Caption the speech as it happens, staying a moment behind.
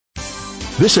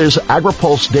This is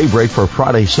AgriPulse Daybreak for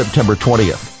Friday, September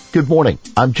 20th. Good morning.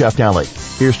 I'm Jeff Daly.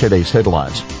 Here's today's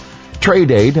headlines. Trade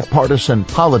aid, partisan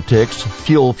politics,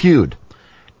 fuel feud.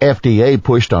 FDA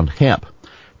pushed on hemp.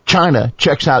 China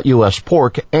checks out U.S.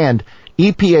 pork, and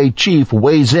EPA chief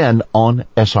weighs in on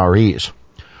SREs.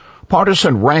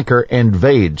 Partisan rancor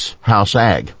invades House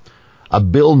Ag. A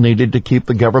bill needed to keep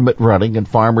the government running and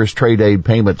farmers' trade aid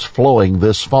payments flowing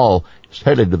this fall is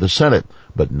headed to the Senate,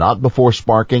 but not before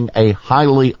sparking a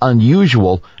highly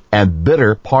unusual and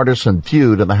bitter partisan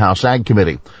feud in the House Ag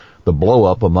Committee. The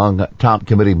blow-up among top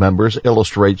committee members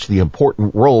illustrates the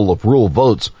important role of rural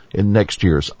votes in next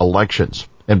year's elections.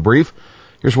 In brief,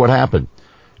 here's what happened.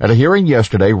 At a hearing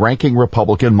yesterday, ranking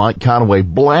Republican Mike Conaway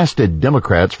blasted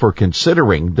Democrats for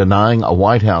considering denying a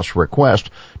White House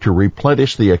request to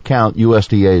replenish the account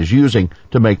USDA is using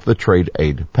to make the trade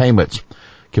aid payments.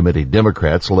 Committee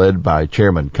Democrats, led by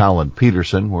Chairman Colin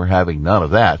Peterson, were having none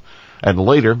of that. And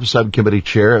later, Subcommittee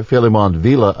Chair Philemon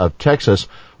Villa of Texas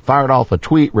fired off a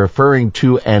tweet referring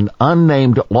to an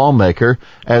unnamed lawmaker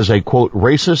as a, quote,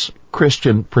 racist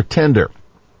Christian pretender.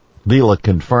 Villa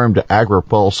confirmed to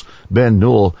AgriPulse Ben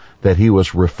Newell that he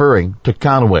was referring to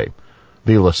Conaway.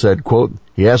 Villa said, quote,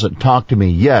 he hasn't talked to me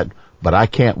yet, but I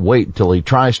can't wait till he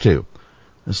tries to.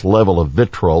 This level of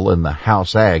vitriol in the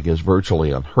House Ag is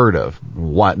virtually unheard of.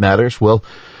 What matters? Well,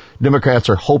 Democrats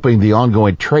are hoping the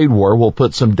ongoing trade war will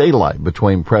put some daylight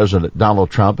between President Donald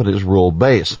Trump and his rural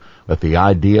base. But the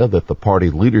idea that the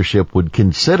party leadership would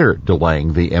consider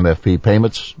delaying the MFP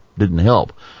payments didn't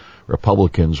help.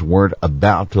 Republicans weren't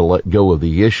about to let go of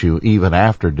the issue even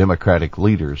after Democratic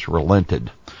leaders relented.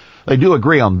 They do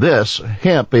agree on this.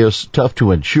 Hemp is tough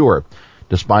to insure.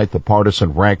 Despite the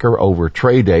partisan rancor over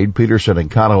trade aid, Peterson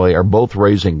and Conaway are both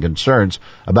raising concerns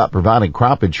about providing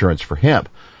crop insurance for hemp.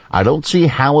 I don't see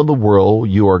how in the world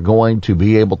you are going to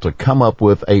be able to come up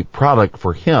with a product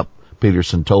for hemp,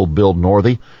 Peterson told Bill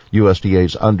Northey,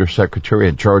 USDA's undersecretary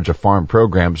in charge of farm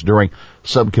programs, during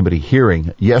subcommittee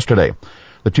hearing yesterday.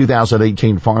 The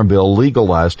 2018 Farm Bill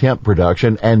legalized hemp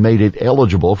production and made it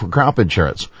eligible for crop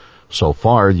insurance. So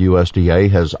far, USDA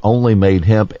has only made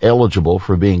hemp eligible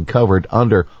for being covered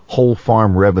under whole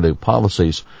farm revenue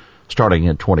policies starting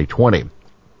in 2020.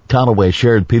 Conaway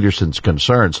shared Peterson's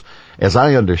concerns. As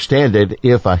I understand it,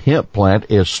 if a hemp plant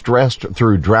is stressed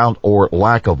through drought or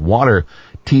lack of water,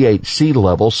 THC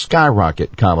levels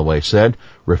skyrocket, Conaway said,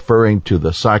 referring to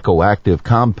the psychoactive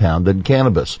compound in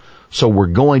cannabis. So we're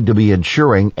going to be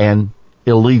insuring an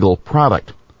illegal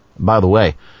product. By the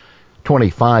way,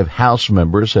 25 House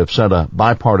members have sent a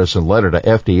bipartisan letter to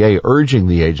FDA urging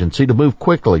the agency to move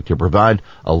quickly to provide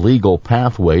a legal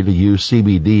pathway to use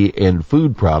CBD in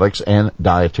food products and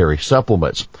dietary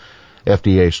supplements.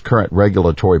 FDA's current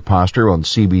regulatory posture on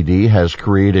CBD has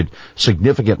created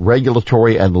significant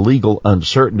regulatory and legal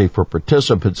uncertainty for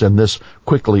participants in this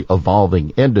quickly evolving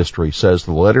industry, says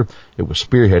the letter. It was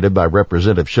spearheaded by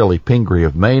Representative Shelley Pingree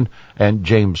of Maine and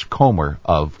James Comer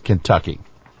of Kentucky.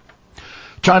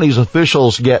 Chinese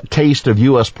officials get taste of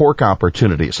U.S. pork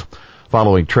opportunities.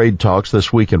 Following trade talks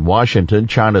this week in Washington,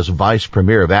 China's Vice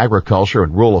Premier of Agriculture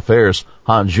and Rural Affairs,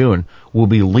 Han Jun, will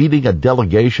be leading a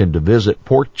delegation to visit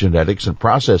pork genetics and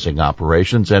processing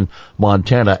operations in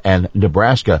Montana and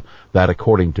Nebraska, that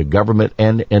according to government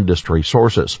and industry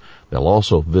sources. They'll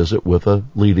also visit with a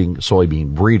leading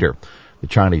soybean breeder. The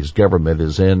Chinese government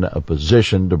is in a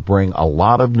position to bring a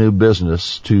lot of new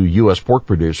business to U.S. pork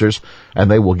producers, and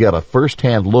they will get a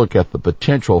first-hand look at the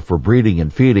potential for breeding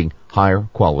and feeding higher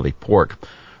quality pork.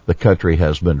 The country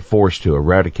has been forced to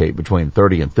eradicate between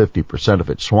 30 and 50%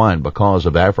 of its swine because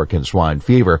of African swine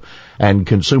fever, and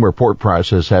consumer pork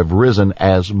prices have risen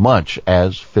as much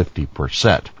as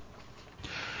 50%.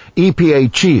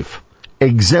 EPA chief,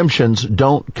 exemptions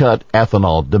don't cut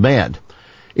ethanol demand.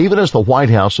 Even as the White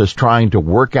House is trying to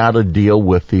work out a deal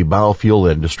with the biofuel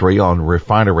industry on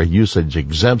refinery usage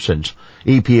exemptions,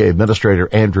 EPA Administrator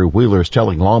Andrew Wheeler is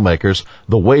telling lawmakers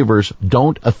the waivers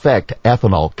don't affect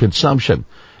ethanol consumption.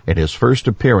 In his first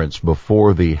appearance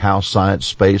before the House Science,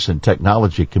 Space, and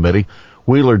Technology Committee,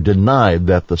 Wheeler denied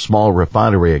that the small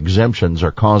refinery exemptions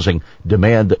are causing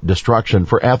demand destruction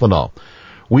for ethanol.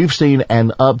 We've seen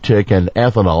an uptick in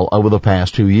ethanol over the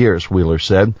past 2 years, Wheeler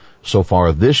said. So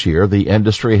far this year, the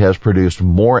industry has produced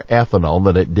more ethanol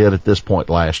than it did at this point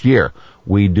last year.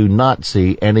 We do not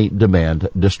see any demand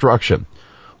destruction.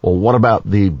 Well, what about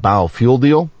the biofuel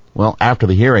deal? Well, after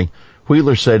the hearing,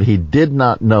 Wheeler said he did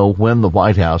not know when the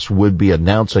White House would be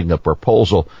announcing a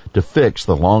proposal to fix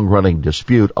the long-running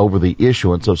dispute over the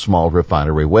issuance of small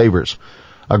refinery waivers.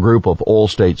 A group of oil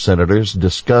state senators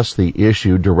discussed the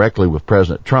issue directly with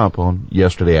President Trump on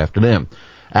yesterday afternoon.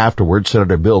 Afterwards,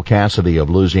 Senator Bill Cassidy of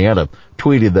Louisiana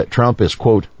tweeted that Trump is,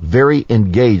 quote, very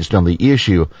engaged on the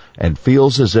issue and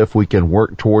feels as if we can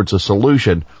work towards a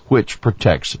solution which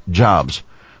protects jobs.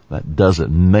 That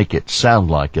doesn't make it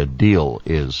sound like a deal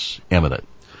is imminent.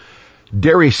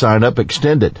 Dairy sign-up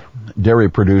extended. Dairy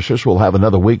producers will have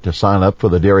another week to sign up for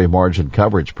the Dairy Margin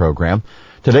Coverage Program.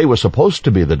 Today was supposed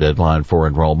to be the deadline for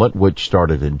enrollment, which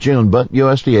started in June, but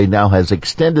USDA now has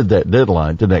extended that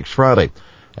deadline to next Friday.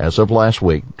 As of last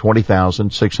week,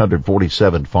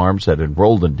 20,647 farms had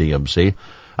enrolled in DMC,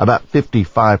 about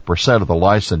 55% of the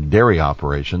licensed dairy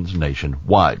operations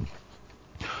nationwide.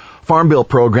 Farm Bill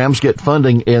programs get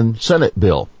funding in Senate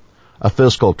bill. A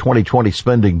fiscal 2020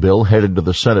 spending bill headed to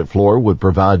the Senate floor would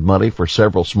provide money for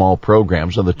several small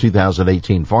programs in the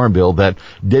 2018 Farm Bill that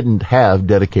didn't have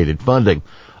dedicated funding.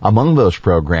 Among those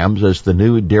programs is the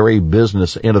new Dairy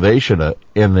Business Innovation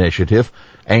Initiative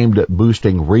aimed at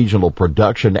boosting regional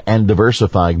production and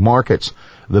diversifying markets.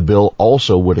 The bill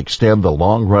also would extend the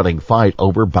long-running fight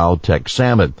over biotech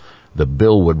salmon. The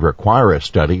bill would require a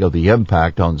study of the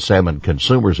impact on salmon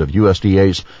consumers of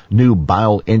USDA's new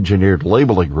bioengineered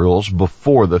labeling rules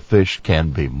before the fish can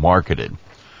be marketed.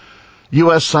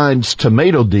 U.S. signs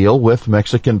tomato deal with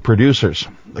Mexican producers.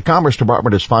 The Commerce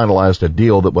Department has finalized a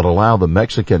deal that would allow the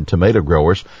Mexican tomato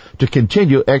growers to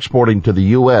continue exporting to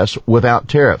the U.S. without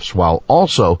tariffs, while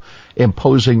also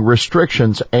imposing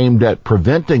restrictions aimed at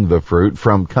preventing the fruit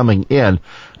from coming in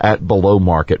at below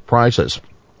market prices.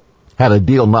 Had a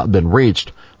deal not been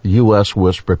reached, the U.S.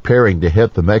 was preparing to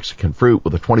hit the Mexican fruit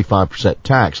with a 25%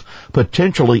 tax,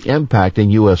 potentially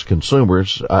impacting U.S.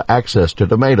 consumers' access to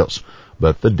tomatoes.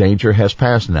 But the danger has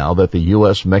passed now that the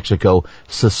U.S.-Mexico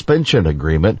suspension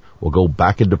agreement will go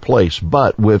back into place,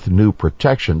 but with new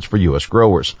protections for U.S.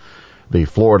 growers. The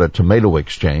Florida Tomato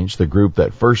Exchange, the group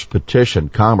that first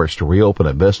petitioned Commerce to reopen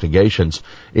investigations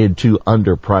into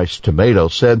underpriced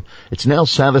tomatoes, said it's now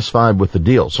satisfied with the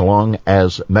deal so long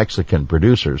as Mexican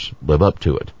producers live up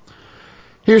to it.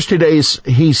 Here's today's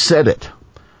He Said It.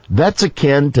 That's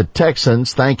akin to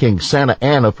Texans thanking Santa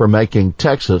Anna for making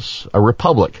Texas a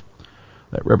republic.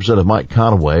 That Representative Mike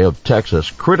Conaway of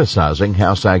Texas criticizing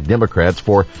House Ag Democrats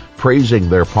for praising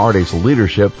their party's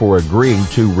leadership for agreeing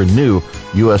to renew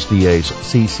USDA's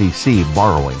CCC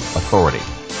borrowing authority.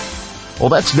 Well,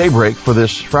 that's Daybreak for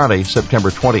this Friday, September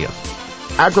 20th.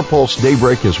 AgriPulse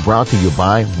Daybreak is brought to you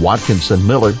by Watkinson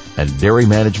Miller and Dairy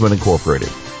Management Incorporated.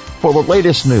 For the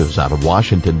latest news out of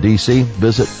Washington, D.C.,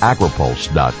 visit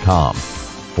agripulse.com.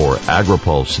 For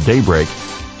AgriPulse Daybreak,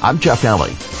 I'm Jeff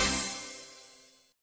Alley.